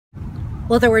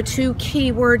Well, there were two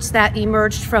key words that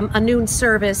emerged from a noon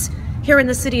service here in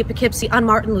the city of Poughkeepsie on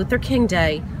Martin Luther King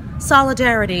Day: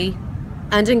 solidarity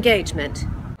and engagement.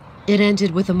 It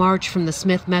ended with a march from the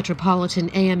Smith Metropolitan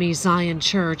AME Zion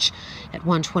Church at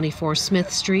 124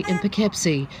 Smith Street in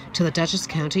Poughkeepsie to the Dutchess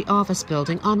County Office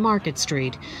Building on Market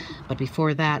Street. But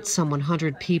before that, some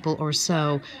 100 people or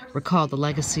so recalled the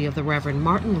legacy of the Reverend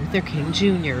Martin Luther King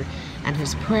Jr. and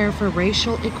his prayer for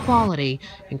racial equality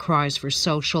and cries for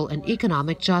social and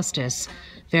economic justice.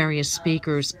 Various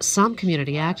speakers, some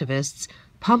community activists,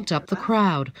 pumped up the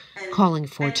crowd, calling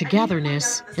for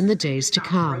togetherness in the days to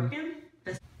come.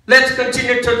 Let's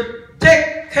continue to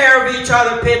take care of each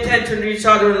other, pay attention to each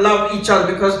other, and love each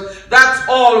other, because that's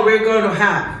all we're going to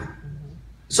have.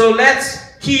 So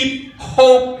let's keep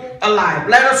hope alive.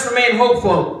 Let us remain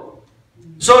hopeful,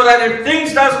 so that if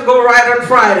things doesn't go right on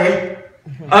Friday,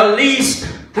 at least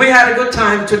we had a good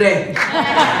time today.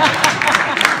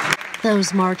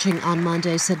 Those marching on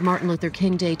Monday said Martin Luther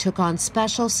King Day took on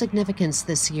special significance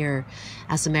this year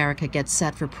as America gets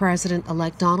set for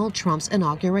President-elect Donald Trump's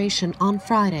inauguration on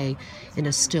Friday in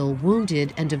a still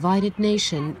wounded and divided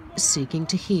nation seeking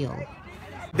to heal.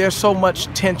 There's so much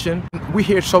tension. We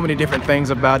hear so many different things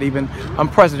about even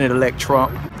President-elect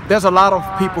Trump. There's a lot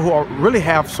of people who really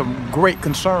have some great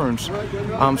concerns.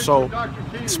 So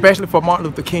especially for Martin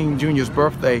Luther King Jr.'s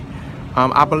birthday,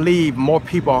 I believe more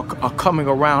people are coming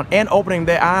around and opening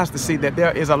their eyes to see that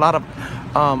there is a lot of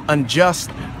unjust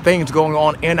things going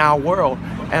on in our world.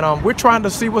 And we're trying to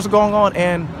see what's going on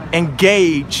and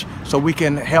engage so we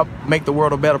can help make the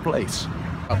world a better place.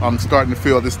 I'm starting to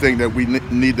feel this thing that we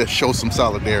need to show some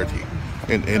solidarity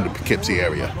in the Poughkeepsie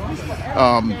area.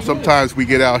 Sometimes we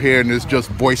get out here and there's just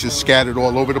voices scattered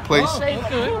all over the place.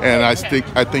 And I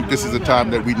think this is a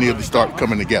time that we need to start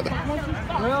coming together.